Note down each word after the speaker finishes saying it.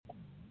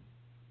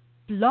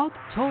Blog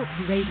Talk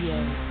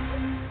Radio.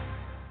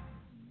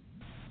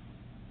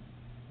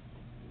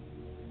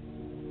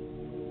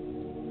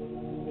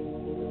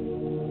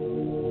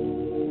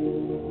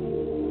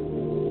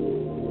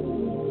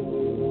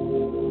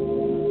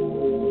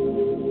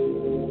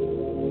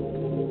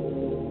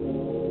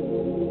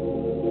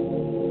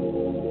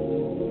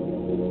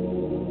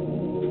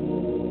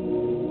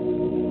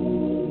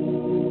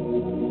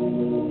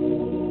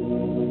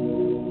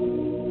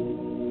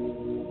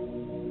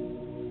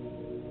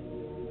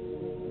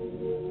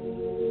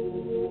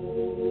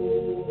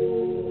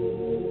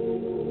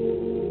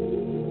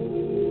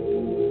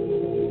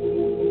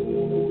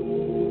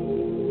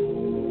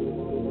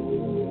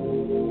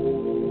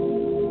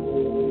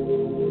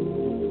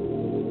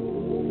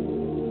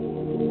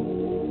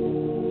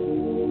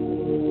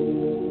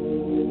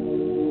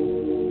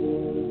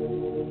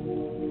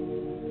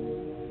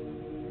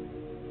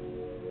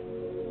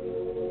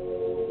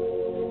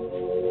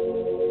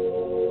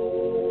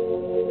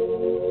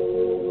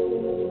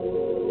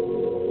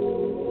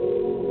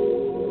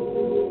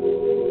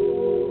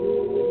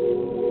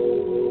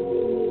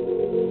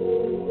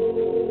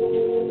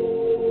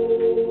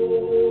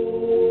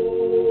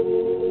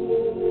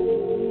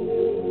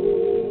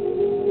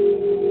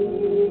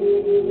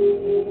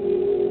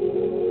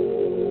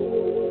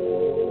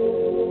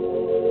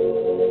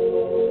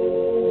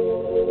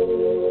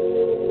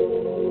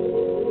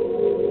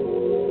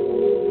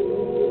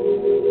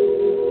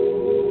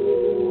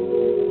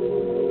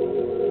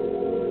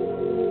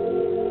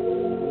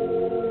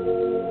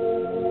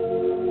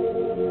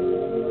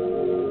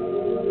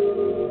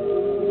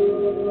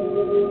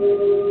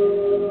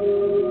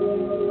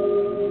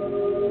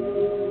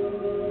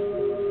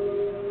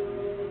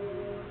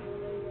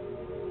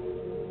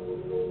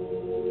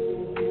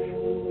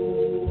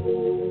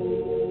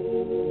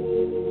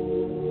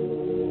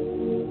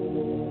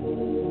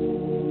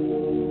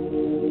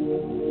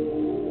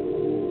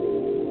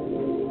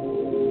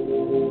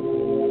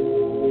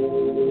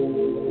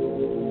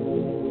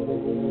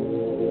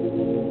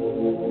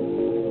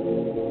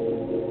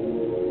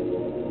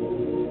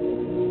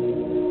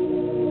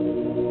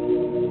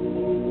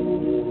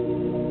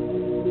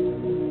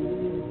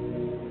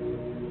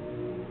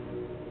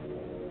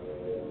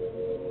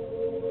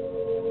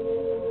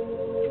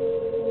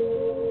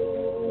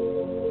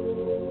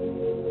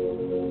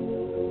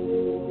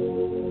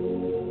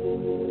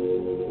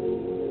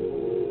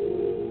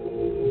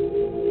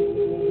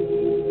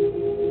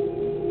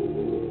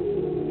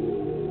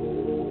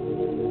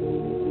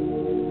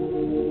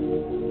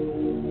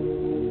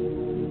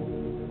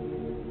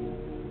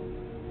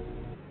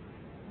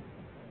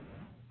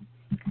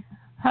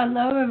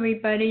 Hello,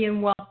 everybody,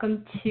 and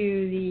welcome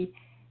to the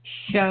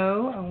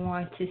show. I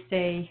want to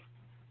say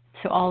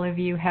to all of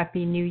you,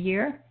 Happy New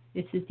Year.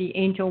 This is the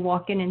Angel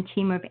Walk-In and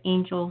Team of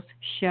Angels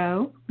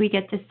show. We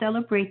get to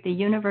celebrate the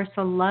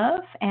universal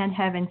love and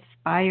have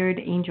inspired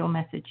angel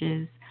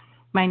messages.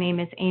 My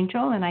name is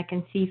Angel, and I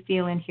can see,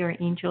 feel, and hear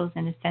angels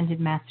and ascended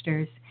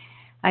masters.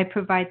 I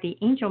provide the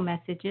angel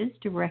messages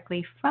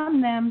directly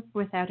from them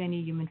without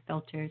any human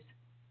filters.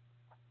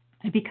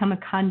 I become a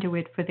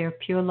conduit for their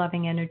pure,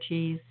 loving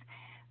energies,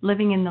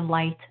 living in the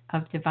light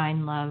of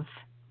divine love.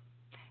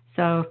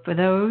 So for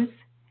those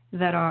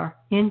that are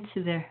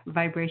into the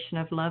vibration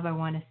of love, I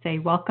want to say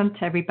welcome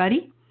to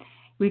everybody.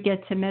 We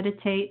get to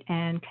meditate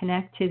and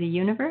connect to the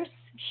universe,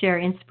 share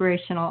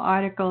inspirational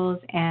articles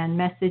and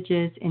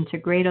messages into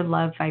greater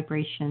love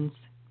vibrations.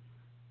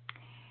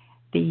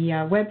 The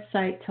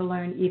website to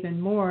learn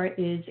even more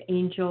is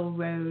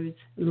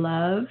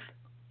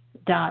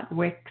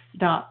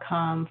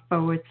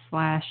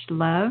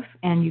angelrose.wix.com/love,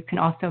 and you can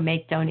also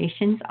make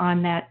donations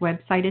on that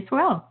website as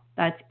well.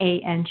 That's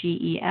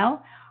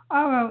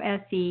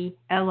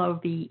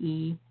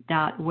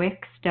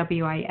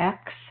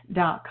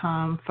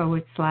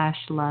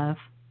angelrose.wix.com/love.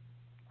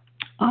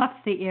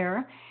 Off the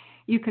air,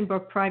 you can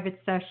book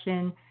private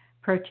session,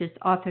 purchase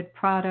authored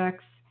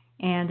products,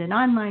 and an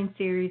online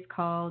series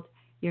called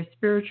Your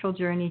Spiritual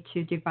Journey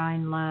to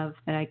Divine Love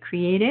that I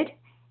created.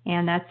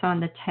 And that's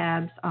on the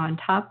tabs on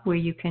top where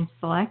you can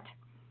select.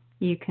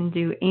 You can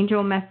do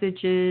angel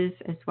messages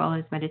as well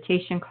as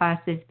meditation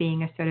classes,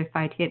 being a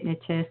certified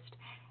hypnotist,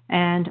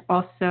 and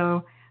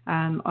also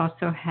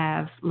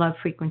have love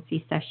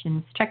frequency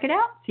sessions. Check it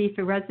out, see if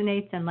it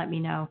resonates, and let me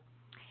know.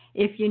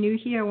 If you're new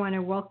here, I want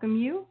to welcome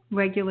you,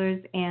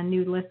 regulars and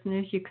new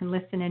listeners. You can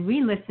listen and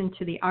re-listen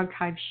to the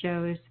archive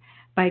shows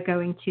by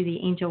going to the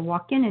Angel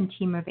Walk-In and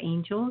Team of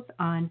Angels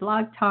on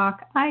Blog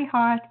Talk,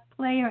 iHeart,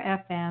 Player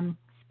FM,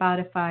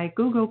 Spotify,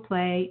 Google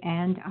Play,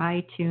 and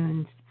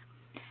iTunes.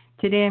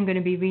 Today I'm going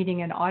to be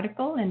reading an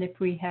article, and if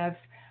we have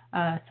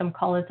some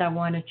callers I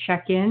want to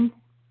check in,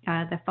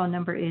 the phone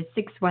number is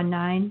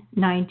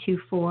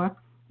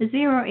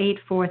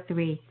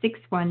 619-924-0843,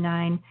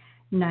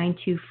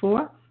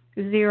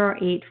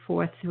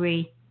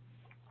 619-924-0843.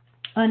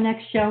 Our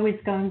next show is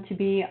going to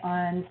be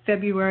on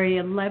February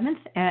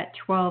 11th at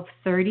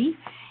 12:30,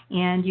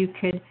 and you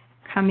could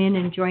come in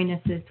and join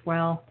us as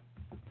well.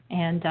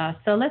 And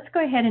so let's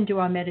go ahead and do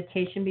our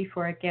meditation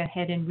before I go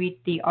ahead and read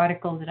the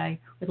article that I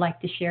would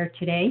like to share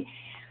today.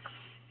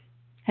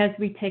 As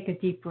we take a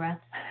deep breath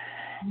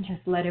and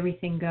just let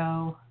everything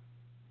go,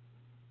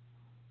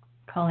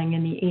 calling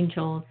in the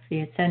angels,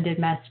 the ascended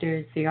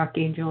masters, the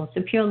archangels,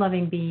 the pure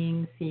loving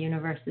beings, the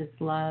universe's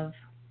love,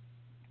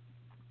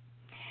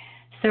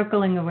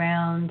 circling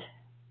around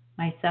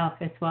myself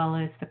as well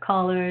as the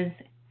callers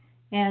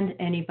and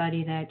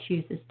anybody that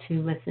chooses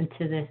to listen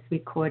to this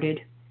recorded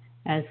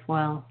as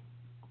well.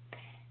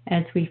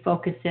 As we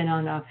focus in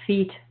on our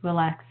feet,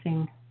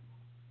 relaxing,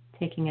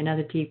 taking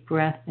another deep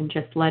breath and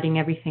just letting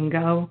everything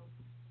go.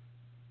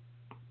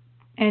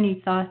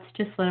 Any thoughts,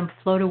 just let them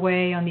float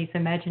away on these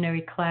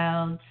imaginary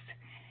clouds,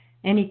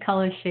 any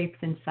colors, shapes,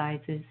 and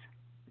sizes.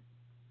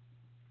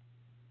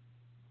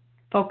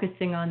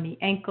 Focusing on the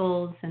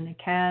ankles and the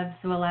calves,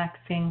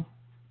 relaxing.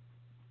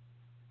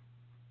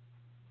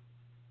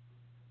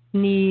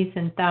 Knees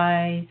and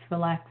thighs,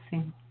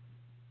 relaxing.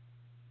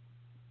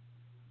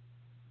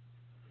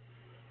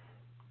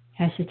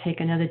 As you take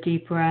another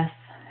deep breath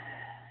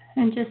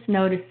and just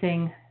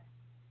noticing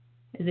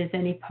if there's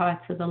any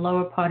parts of the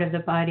lower part of the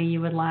body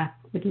you would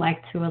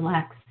like to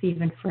relax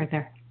even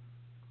further.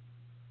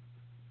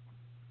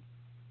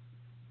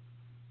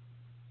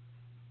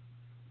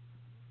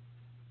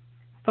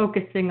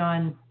 Focusing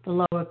on the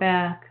lower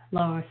back,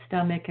 lower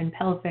stomach, and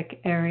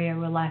pelvic area,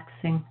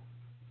 relaxing.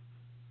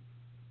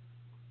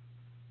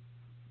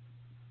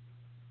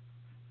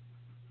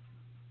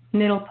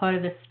 Middle part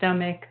of the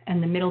stomach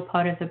and the middle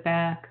part of the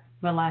back,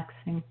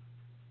 relaxing.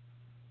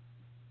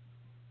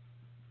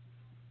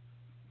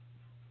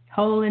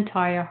 Whole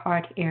entire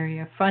heart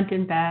area, front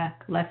and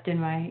back, left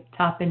and right,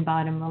 top and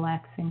bottom,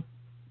 relaxing.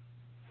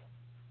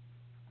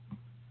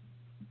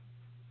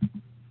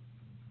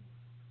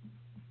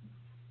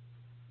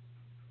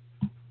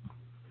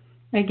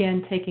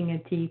 Again, taking a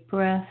deep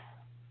breath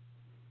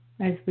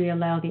as we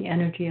allow the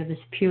energy of this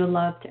pure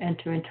love to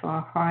enter into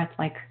our hearts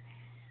like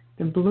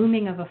the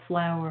blooming of a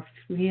flower,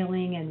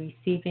 feeling and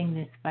receiving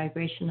this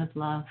vibration of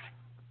love.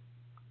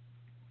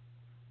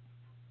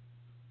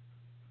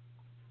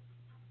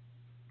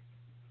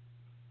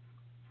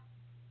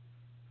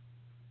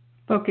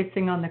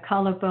 Focusing on the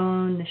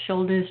collarbone, the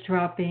shoulders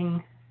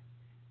dropping,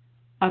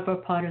 upper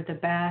part of the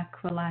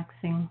back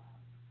relaxing.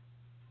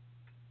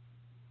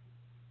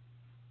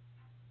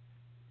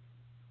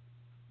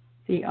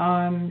 The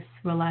arms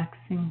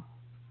relaxing.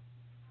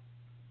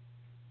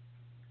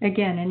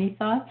 Again, any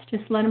thoughts?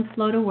 Just let them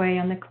float away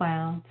on the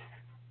clouds.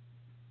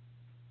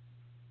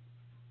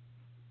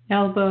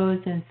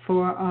 Elbows and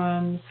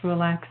forearms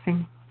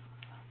relaxing.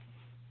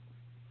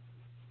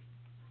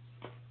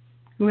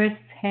 Wrists,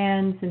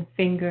 hands, and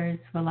fingers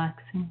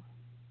relaxing.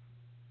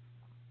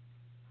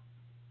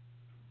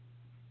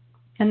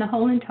 And the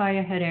whole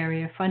entire head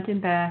area, front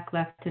and back,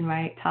 left and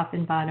right, top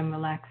and bottom,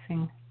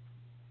 relaxing.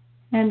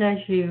 And as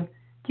you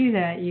do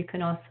that, you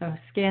can also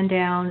scan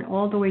down,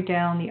 all the way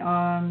down the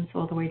arms,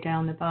 all the way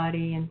down the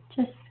body, and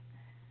just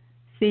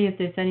see if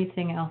there's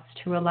anything else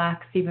to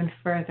relax even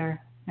further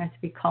as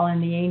we call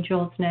in the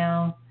angels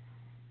now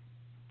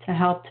to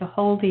help to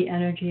hold the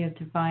energy of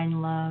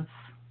divine love.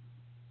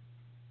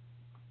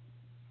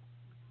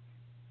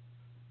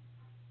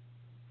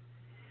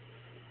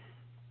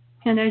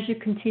 And as you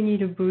continue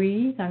to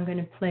breathe, I'm going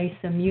to play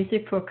some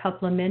music for a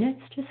couple of minutes.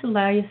 Just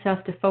allow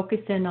yourself to focus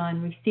in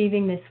on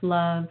receiving this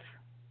love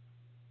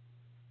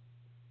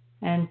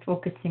and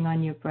focusing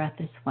on your breath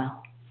as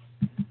well.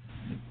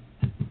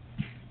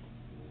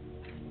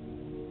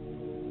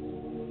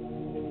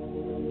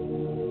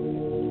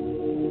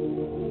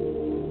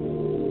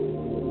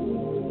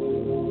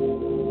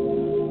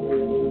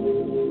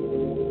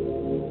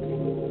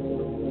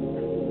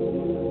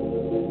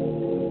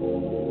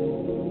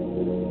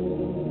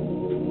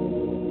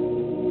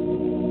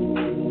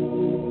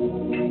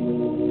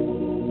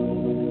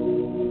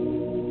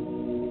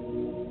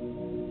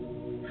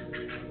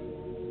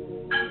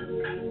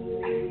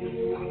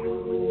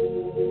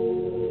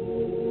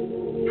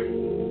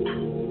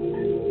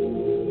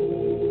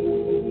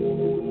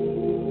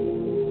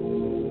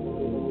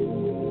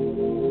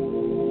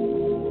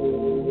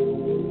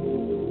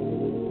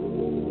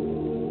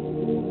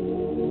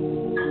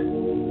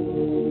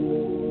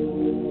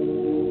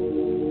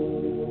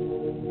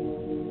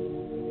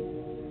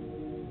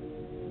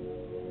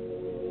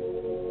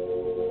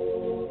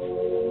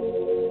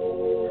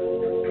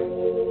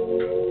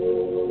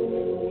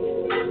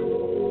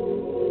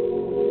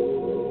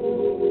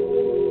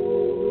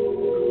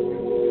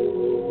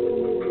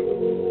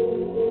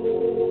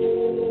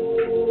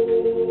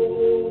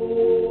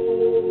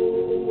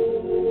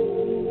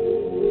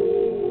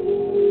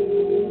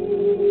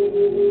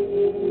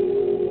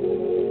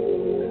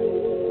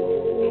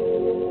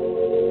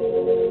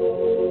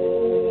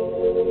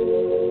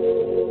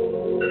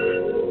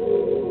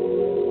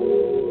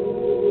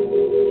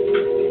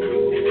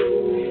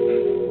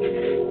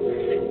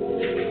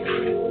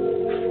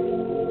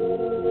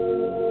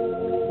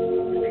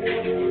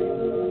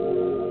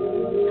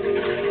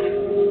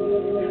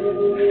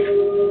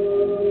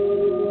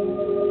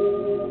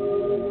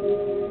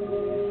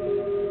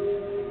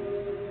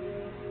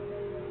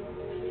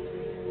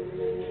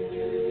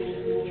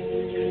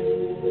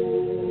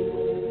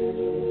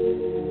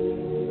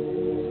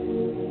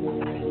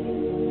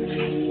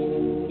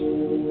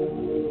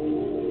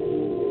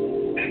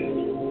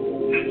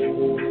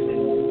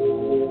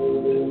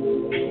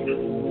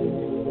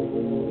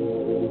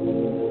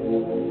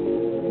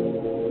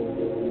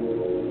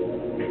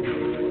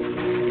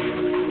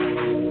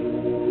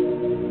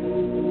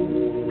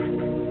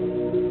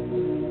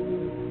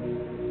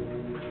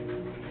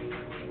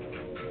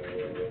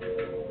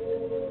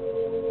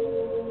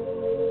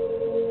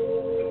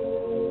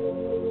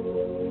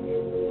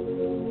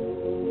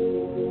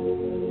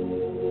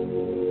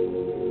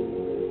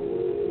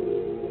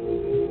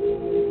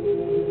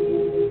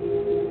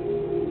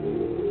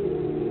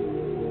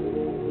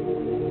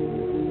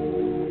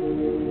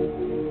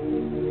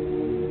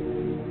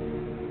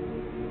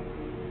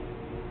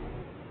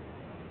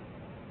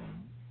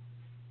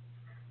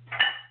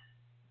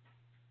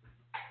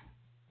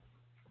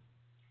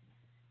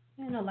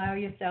 allow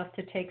yourself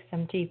to take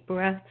some deep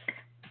breaths.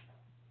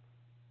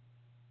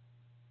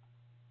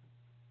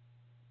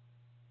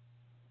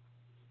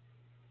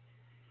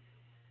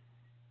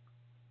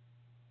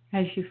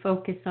 As you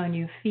focus on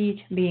your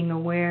feet, being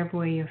aware of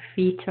where your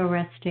feet are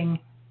resting.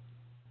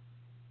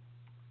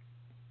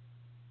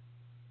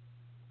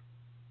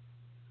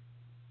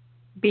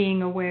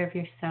 Being aware of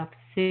yourself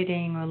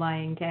sitting or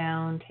lying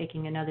down,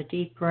 taking another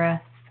deep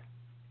breath.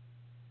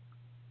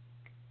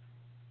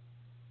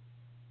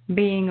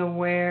 Being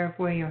aware of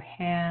where your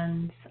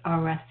hands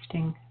are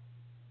resting.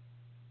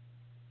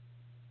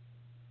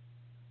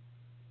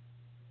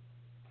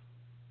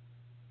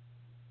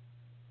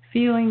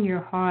 Feeling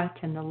your heart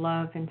and the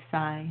love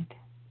inside.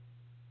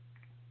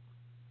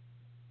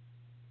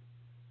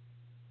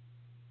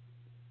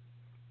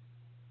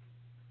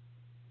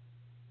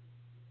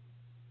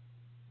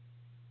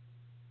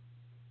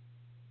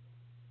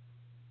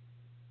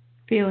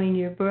 Feeling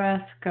your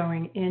breath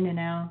going in and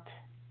out.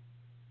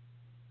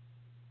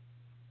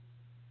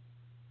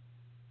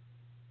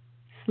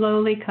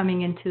 Slowly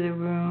coming into the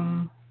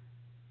room.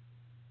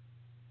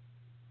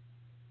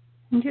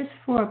 And just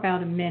for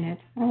about a minute,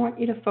 I want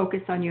you to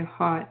focus on your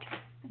heart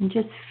and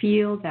just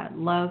feel that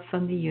love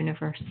from the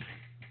universe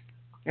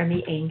and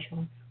the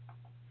angels.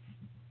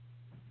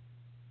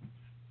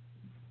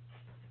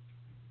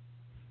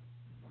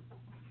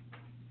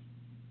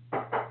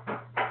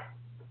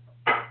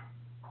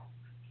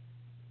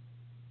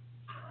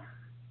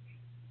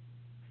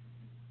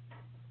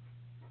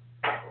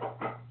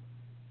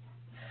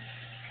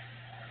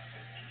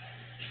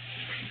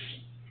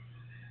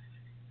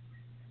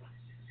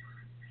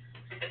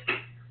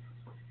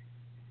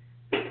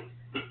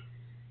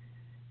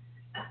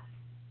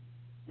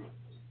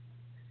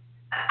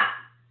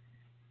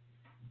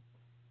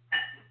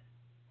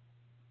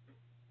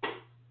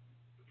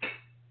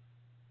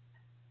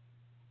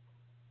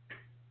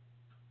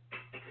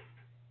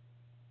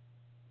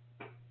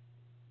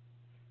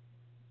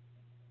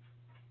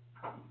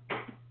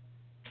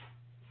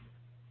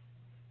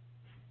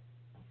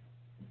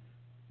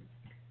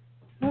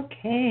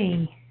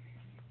 Okay.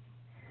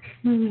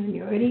 When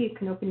you're ready, you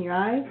can open your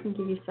eyes and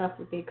give yourself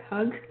a big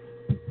hug.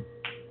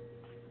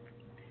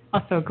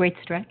 Also a great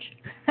stretch.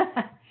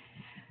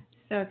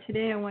 So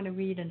today I want to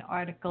read an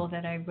article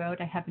that I wrote.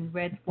 I haven't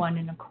read one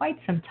in quite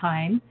some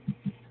time.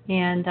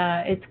 And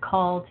it's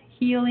called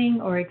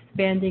Healing or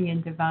Expanding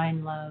in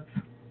Divine Love.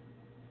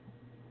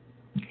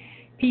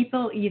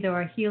 People either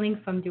are healing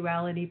from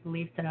duality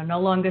beliefs that are no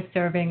longer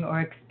serving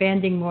or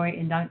expanding more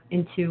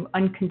into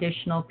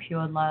unconditional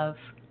pure love.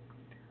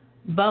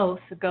 Both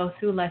go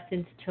through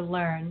lessons to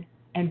learn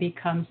and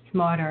become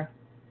smarter.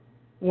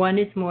 One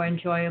is more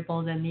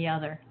enjoyable than the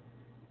other.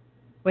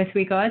 With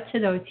regard to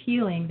those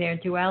healing their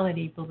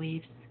duality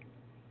beliefs,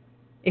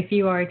 if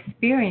you are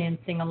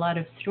experiencing a lot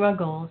of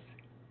struggles,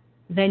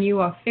 then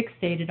you are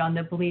fixated on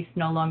the beliefs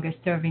no longer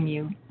serving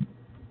you.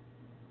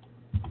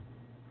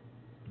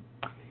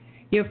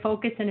 Your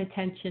focus and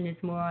attention is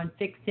more on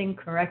fixing,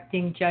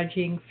 correcting,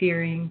 judging,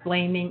 fearing,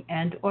 blaming,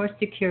 and or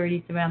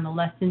securities around the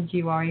lessons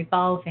you are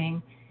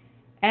evolving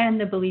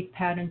and the belief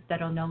patterns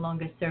that are no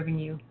longer serving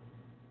you.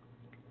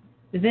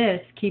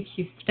 This keeps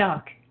you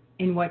stuck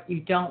in what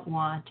you don't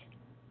want.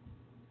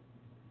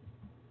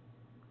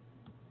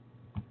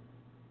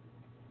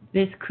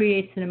 This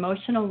creates an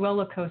emotional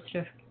roller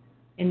coaster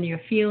in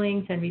your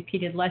feelings and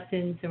repeated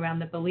lessons around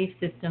the belief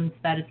systems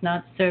that is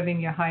not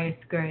serving your highest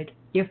good.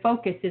 Your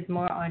focus is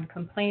more on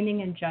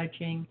complaining and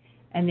judging,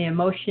 and the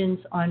emotions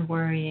on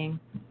worrying.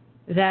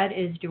 That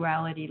is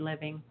duality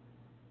living.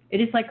 It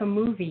is like a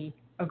movie,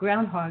 a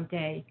Groundhog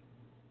Day,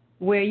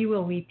 where you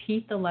will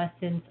repeat the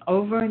lessons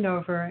over and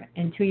over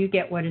until you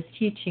get what is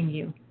teaching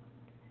you.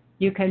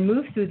 You can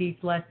move through these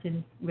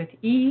lessons with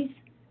ease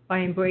by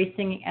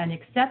embracing and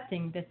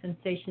accepting the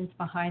sensations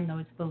behind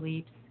those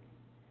beliefs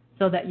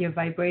so that your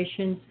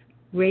vibrations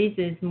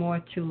raises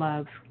more to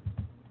love.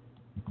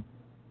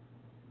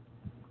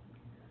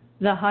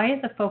 The higher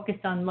the focus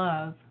on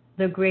love,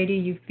 the greater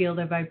you feel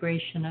the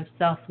vibration of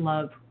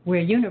self-love,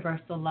 where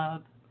universal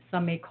love,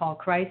 some may call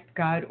Christ,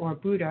 God, or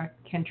Buddha,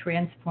 can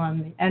transform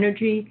the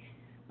energy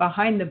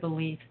behind the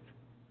beliefs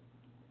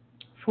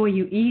for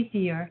you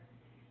easier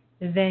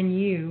than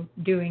you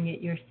doing it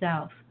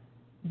yourself.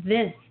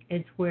 This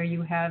is where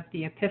you have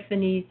the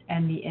epiphanies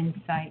and the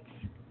insights.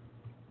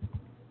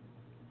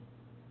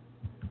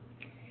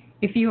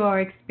 If you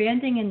are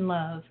expanding in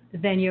love,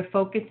 then your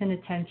focus and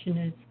attention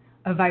is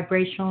a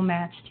vibrational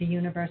match to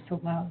universal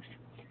love.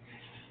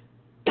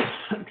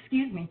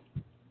 Excuse me.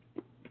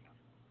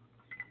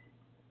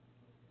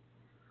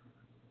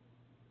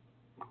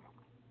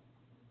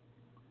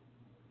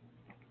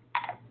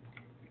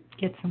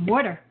 Get some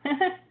water.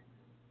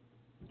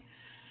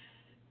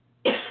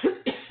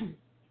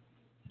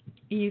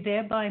 You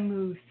thereby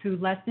move through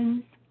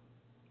lessons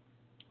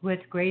with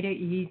greater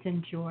ease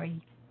and joy.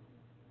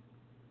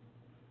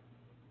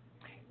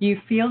 You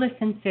feel the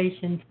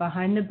sensations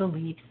behind the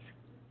beliefs,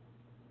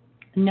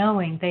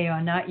 knowing they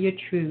are not your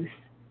truth,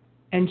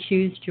 and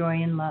choose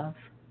joy and love.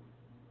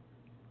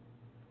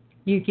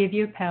 You give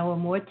your power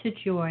more to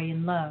joy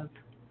and love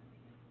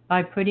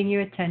by putting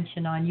your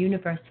attention on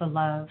universal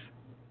love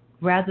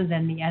rather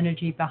than the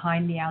energy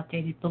behind the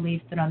outdated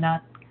beliefs that are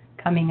not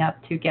coming up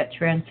to get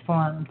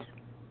transformed,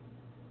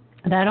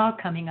 that are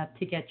coming up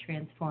to get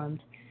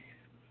transformed.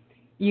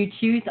 You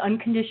choose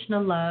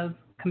unconditional love,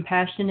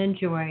 compassion, and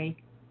joy,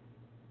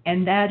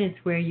 and that is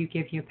where you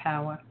give your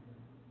power.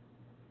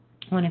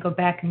 I want to go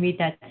back and read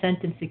that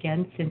sentence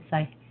again since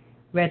I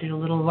read it a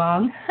little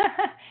wrong.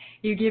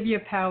 You give your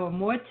power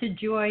more to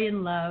joy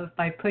and love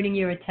by putting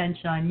your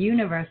attention on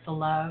universal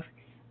love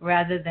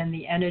rather than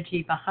the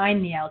energy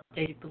behind the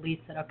outdated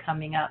beliefs that are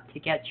coming up to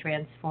get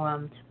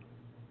transformed.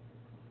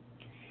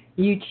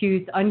 You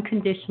choose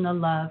unconditional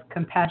love,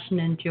 compassion,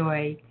 and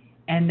joy,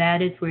 and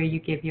that is where you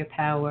give your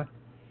power.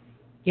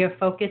 Your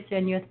focus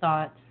and your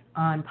thoughts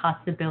on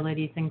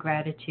possibilities and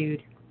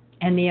gratitude,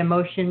 and the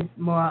emotions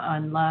more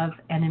on love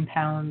and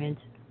empowerment.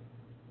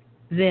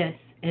 This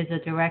is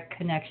a direct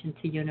connection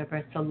to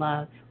universal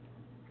love.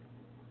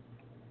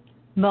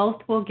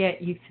 Both will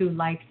get you through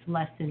life's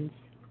lessons.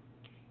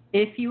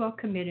 If you are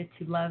committed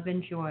to love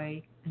and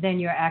joy, then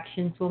your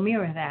actions will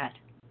mirror that.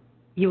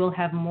 You will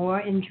have more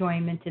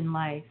enjoyment in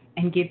life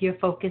and give your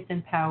focus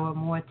and power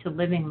more to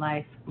living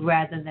life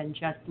rather than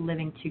just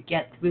living to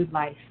get through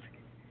life.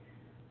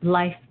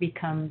 Life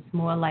becomes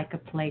more like a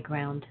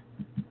playground.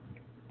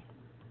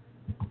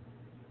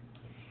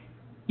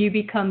 You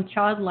become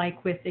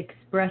childlike with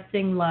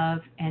expressing love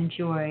and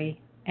joy,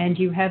 and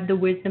you have the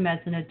wisdom as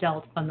an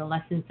adult from the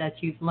lessons that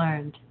you've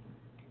learned.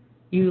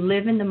 You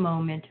live in the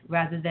moment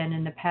rather than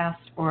in the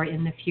past or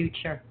in the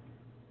future.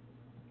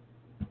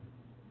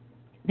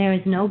 There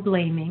is no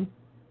blaming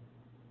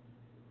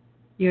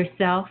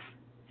yourself,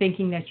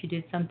 thinking that you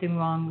did something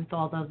wrong with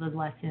all of the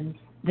lessons.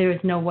 There is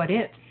no what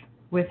ifs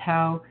with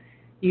how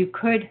you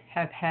could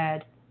have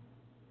had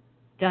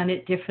done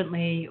it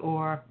differently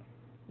or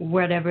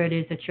whatever it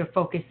is that you're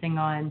focusing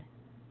on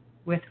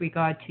with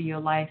regard to your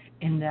life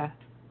in the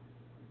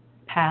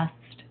past,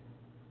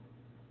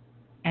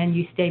 and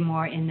you stay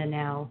more in the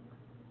now.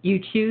 You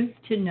choose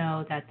to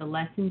know that the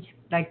lessons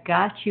that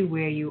got you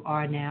where you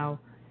are now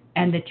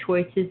and the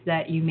choices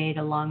that you made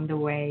along the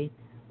way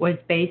was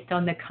based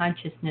on the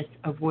consciousness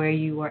of where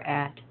you were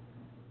at.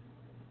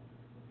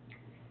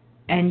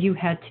 And you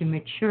had to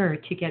mature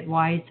to get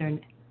wiser,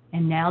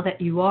 and now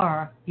that you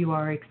are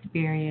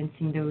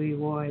experiencing the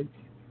rewards.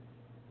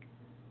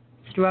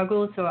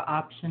 Struggles are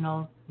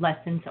optional,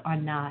 lessons are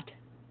not.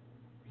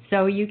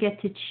 So you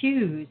get to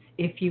choose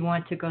if you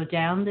want to go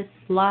down the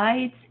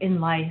slides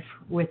in life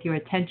with your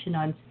attention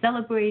on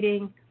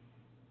celebrating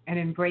and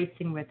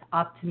embracing with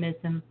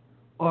optimism,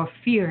 or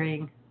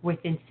fearing with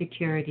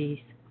insecurities.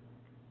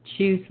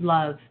 Choose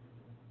love,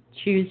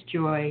 choose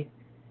joy,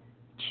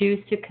 choose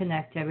to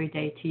connect every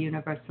day to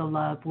universal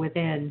love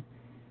within,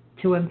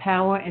 to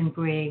empower and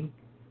bring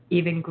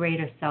even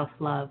greater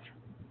self-love.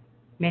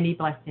 Many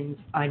blessings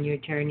on your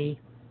journey.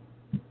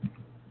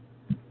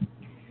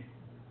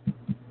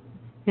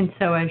 And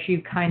so as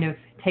you kind of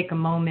take a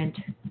moment,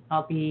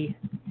 I'll be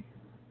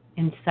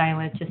in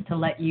silence just to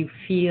let you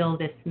feel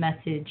this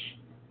message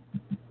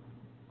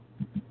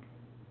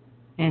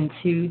and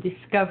to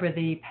discover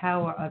the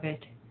power of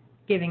it,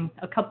 giving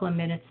a couple of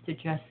minutes to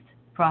just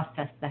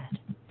process that.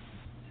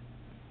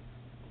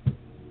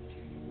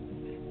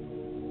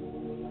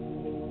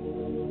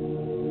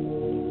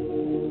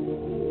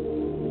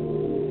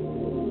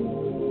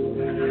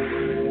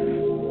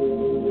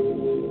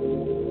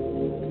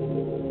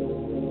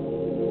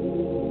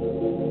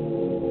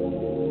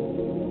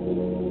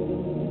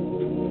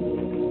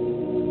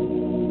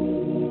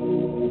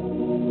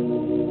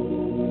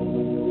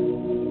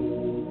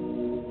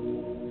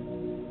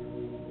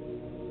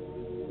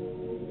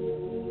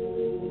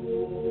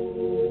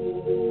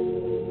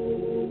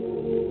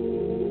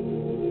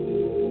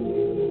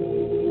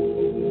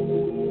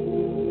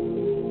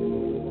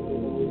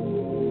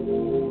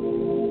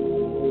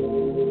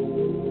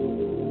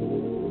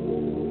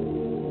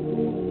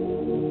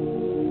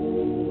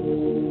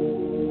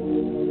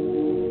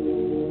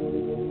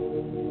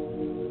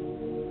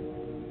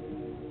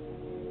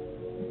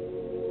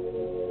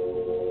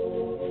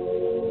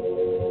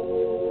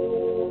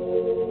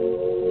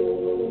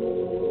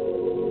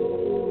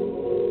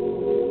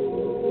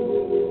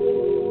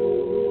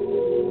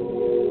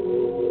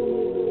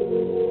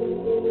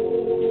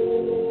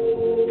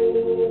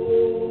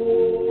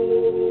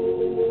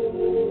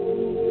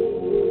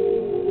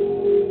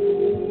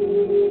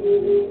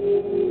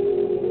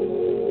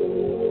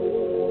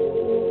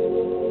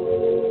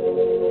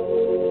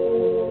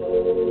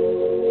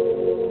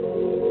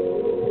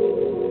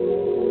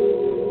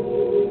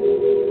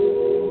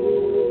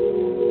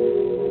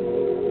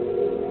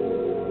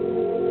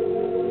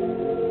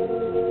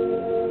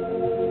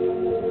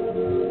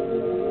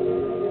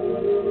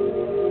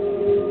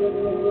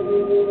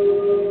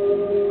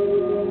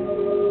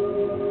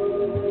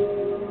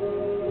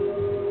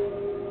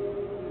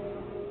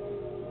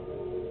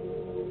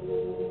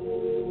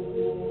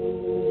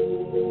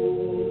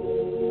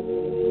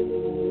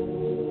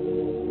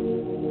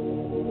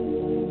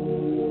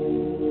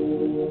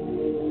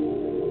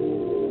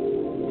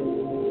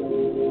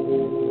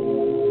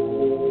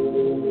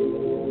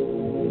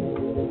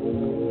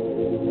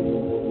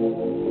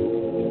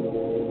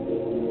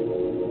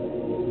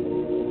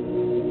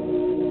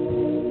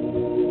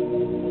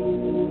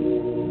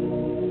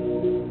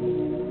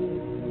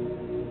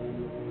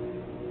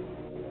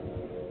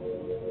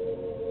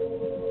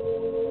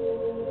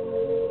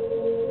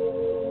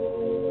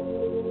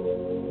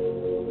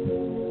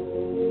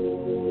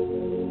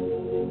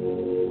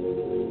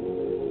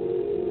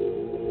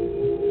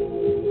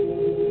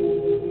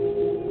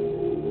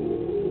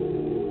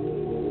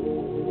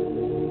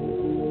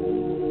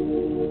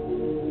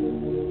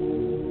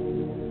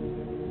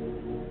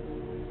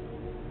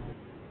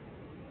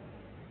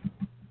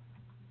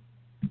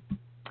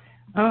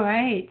 All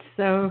right.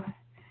 So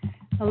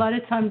a lot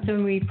of times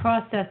when we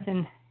process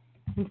and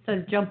instead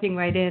of jumping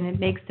right in, it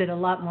makes it a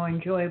lot more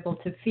enjoyable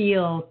to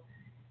feel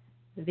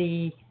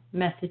the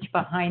message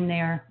behind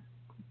there.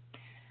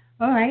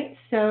 All right.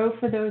 So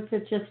for those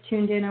that just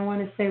tuned in, I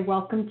want to say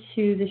welcome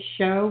to the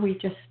show. We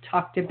just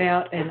talked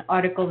about an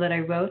article that I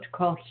wrote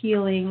called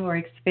Healing or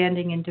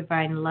Expanding in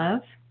Divine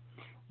Love.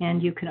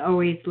 And you can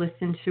always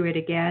listen to it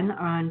again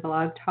on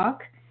Blog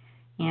Talk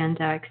and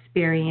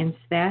experience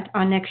that.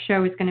 Our next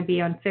show is going to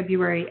be on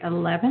February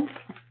 11th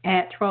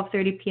at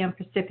 12:30 p.m.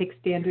 Pacific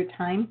Standard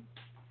Time.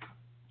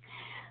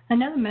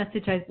 Another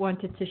message I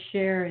wanted to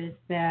share is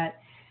that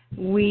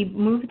we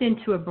moved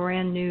into a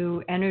brand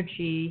new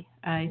energy.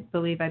 I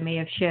believe I may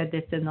have shared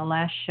this in the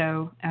last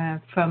show,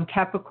 from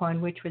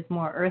Capricorn, which was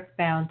more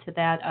earthbound, to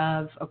that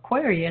of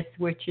Aquarius,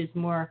 which is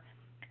more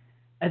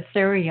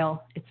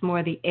ethereal. It's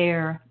more the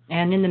air.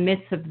 And in the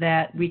midst of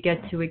that, we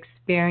get to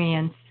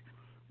experience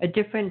a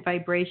different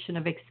vibration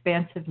of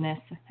expansiveness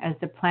as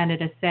the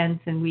planet ascends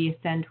and we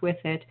ascend with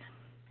it.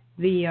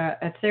 The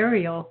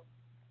ethereal,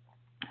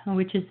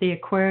 which is the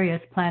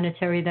Aquarius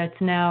planetary that's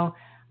now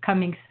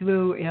coming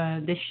through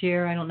this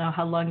year. I don't know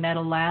how long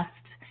that'll last,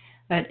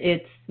 but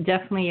it's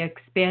definitely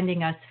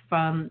expanding us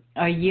from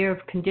a year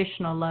of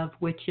conditional love,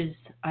 which is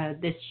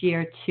this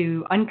year,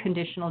 to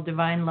unconditional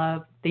divine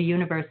love, the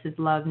universe's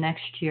love,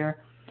 next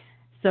year.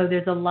 So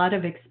there's a lot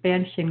of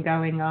expansion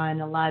going on,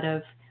 a lot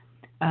of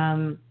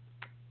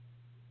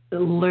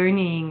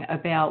learning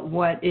about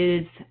what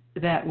is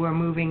that we're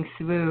moving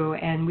through,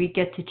 and we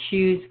get to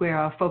choose where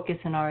our focus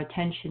and our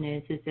attention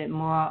is. Is it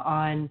more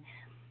on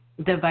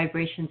the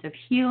vibrations of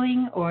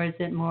healing, or is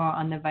it more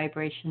on the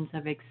vibrations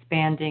of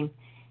expanding?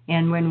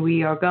 And when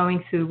we are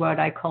going through what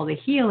I call the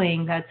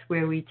healing, that's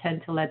where we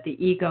tend to let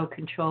the ego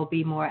control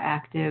be more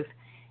active.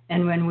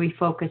 And when we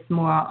focus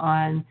more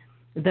on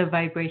the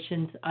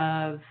vibrations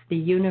of the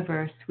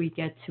universe, we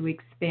get to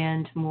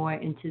expand more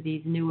into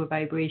these newer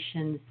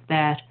vibrations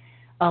that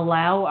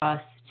allow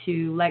us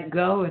to let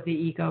go of the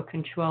ego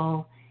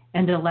control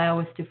and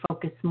allow us to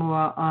focus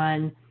more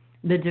on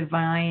the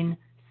divine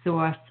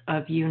source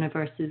of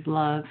universe's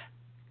love.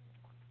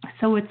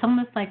 So it's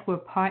almost like we're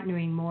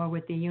partnering more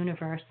with the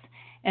universe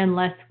and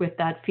less with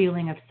that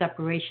feeling of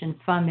separation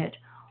from it,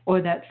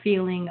 or that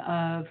feeling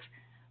of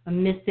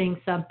missing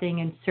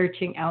something and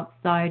searching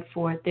outside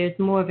for it. There's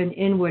more of an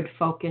inward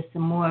focus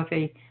and more of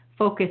a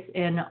focus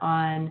in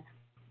on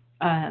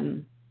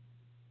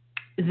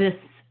this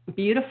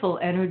beautiful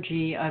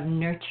energy of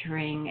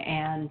nurturing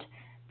and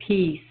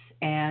peace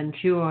and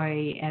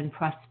joy and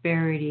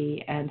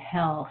prosperity and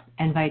health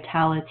and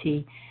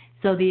vitality.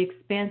 So the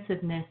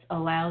expansiveness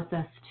allows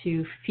us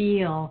to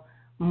feel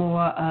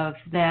more of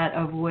that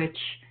of which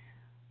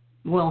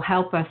will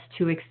help us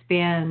to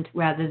expand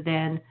rather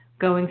than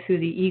going through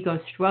the ego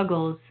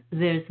struggles.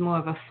 There's more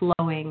of a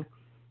flowing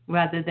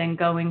rather than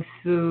going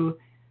through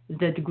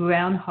the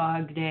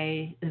Groundhog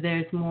Day.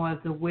 There's more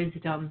of the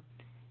wisdom,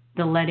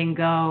 the letting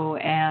go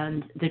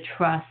and the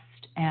trust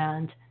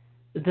and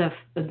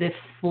the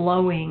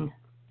flowing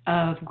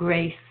of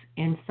grace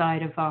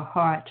inside of our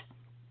heart.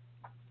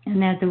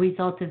 And as a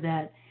result of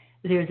that,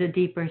 there's a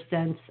deeper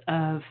sense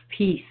of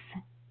peace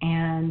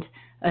and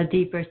a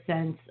deeper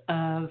sense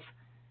of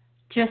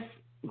just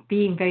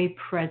being very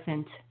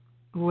present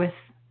with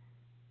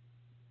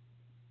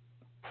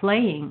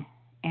playing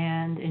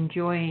and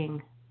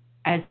enjoying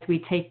as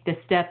we take the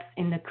steps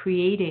in the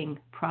creating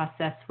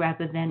process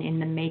rather than in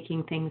the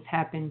making things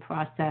happen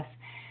process.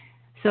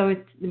 So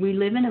we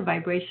live in a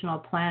vibrational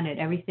planet.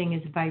 Everything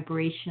is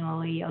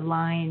vibrationally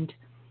aligned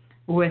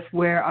with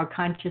where our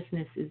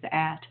consciousness is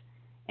at.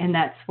 And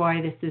that's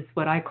why this is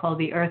what I call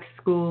the Earth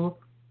School,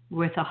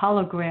 with a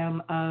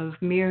hologram of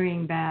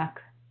mirroring back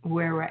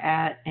where we're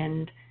at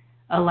and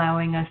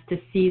allowing us to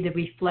see the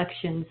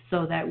reflections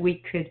so that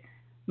we could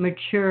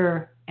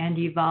mature and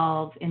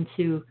evolve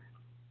into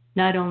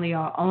not only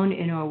our own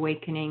inner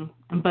awakening,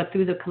 but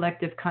through the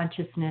collective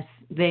consciousness,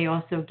 they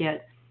also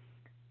get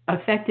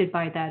affected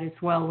by that as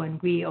well. When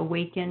we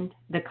awaken,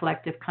 the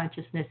collective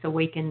consciousness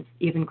awakens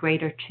even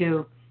greater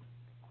too.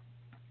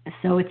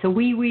 So it's a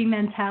we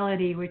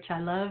mentality, which I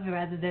love,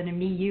 rather than a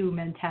me-you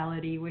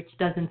mentality, which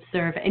doesn't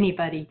serve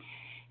anybody.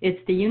 It's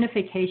the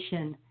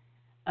unification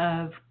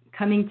of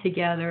coming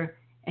together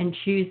and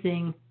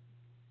choosing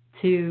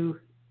to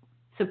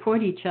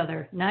support each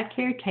other, not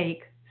caretake,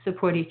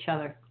 support each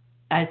other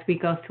as we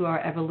go through our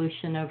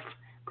evolution of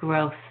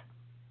growth.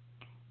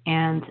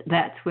 And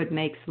that's what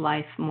makes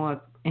life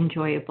more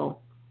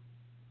enjoyable.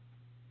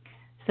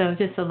 So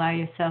just allow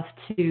yourself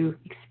to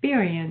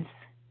experience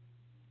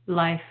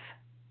life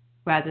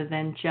rather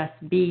than just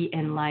be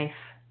in life.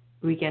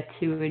 We get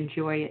to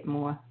enjoy it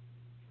more.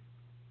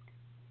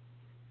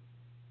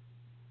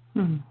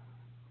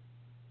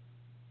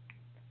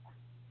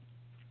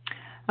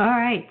 All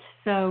right,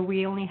 so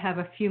we only have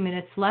a few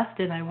minutes left,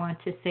 and I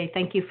want to say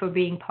thank you for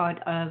being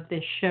part of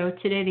this show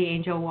today, the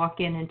Angel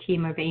Walk-In and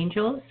Team of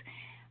Angels.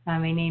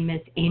 My name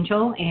is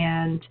Angel,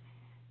 and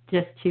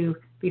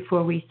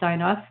before we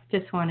sign off,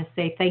 just want to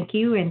say thank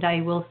you, and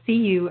I will see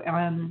you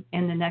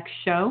in the next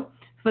show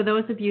For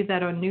those of you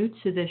that are new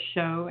to this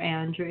show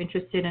and you're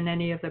interested in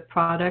any of the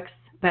products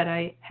that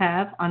I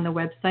have on the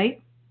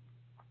website,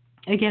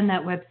 again,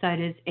 that website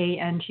is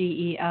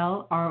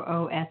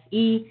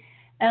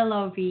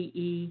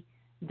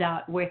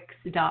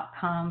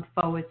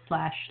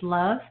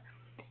angelroselove.wix.com/love.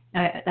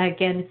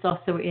 Again, it's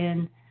also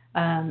in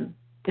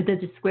the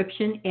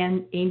description,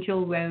 and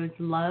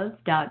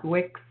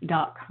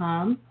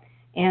angelroselove.wix.com.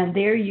 And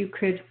there you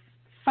could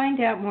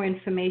find out more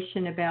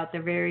information about the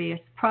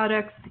various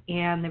products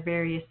and the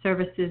various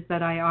services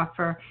that I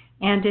offer.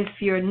 And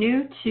if you're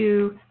new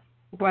to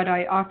what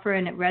I offer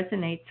and it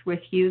resonates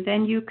with you,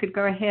 then you could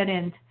go ahead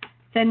and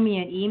send me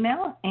an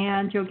email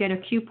and you'll get a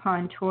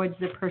coupon towards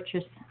the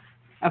purchase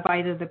of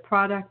either the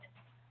product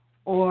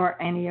or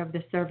any of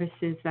the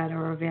services that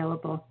are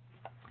available.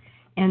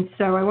 And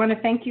so I want to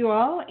thank you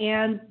all,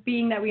 and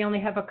being that we only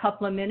have a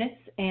couple of minutes,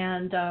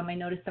 and I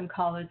noticed some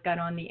callers got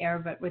on the air,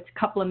 but with a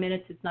couple of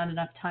minutes, it's not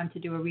enough time to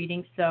do a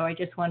reading. So I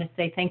just want to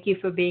say thank you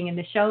for being in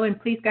the show, and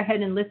please go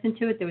ahead and listen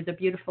to it. There was a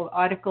beautiful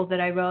article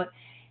that I wrote,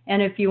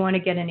 and if you want to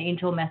get an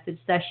angel message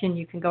session,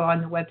 you can go on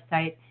the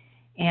website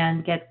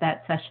and get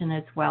that session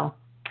as well.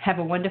 Have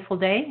a wonderful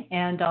day,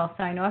 and I'll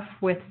sign off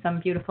with some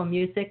beautiful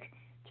music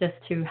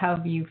just to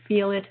have you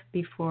feel it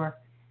before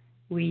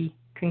we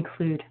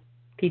conclude.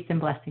 Peace and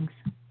blessings.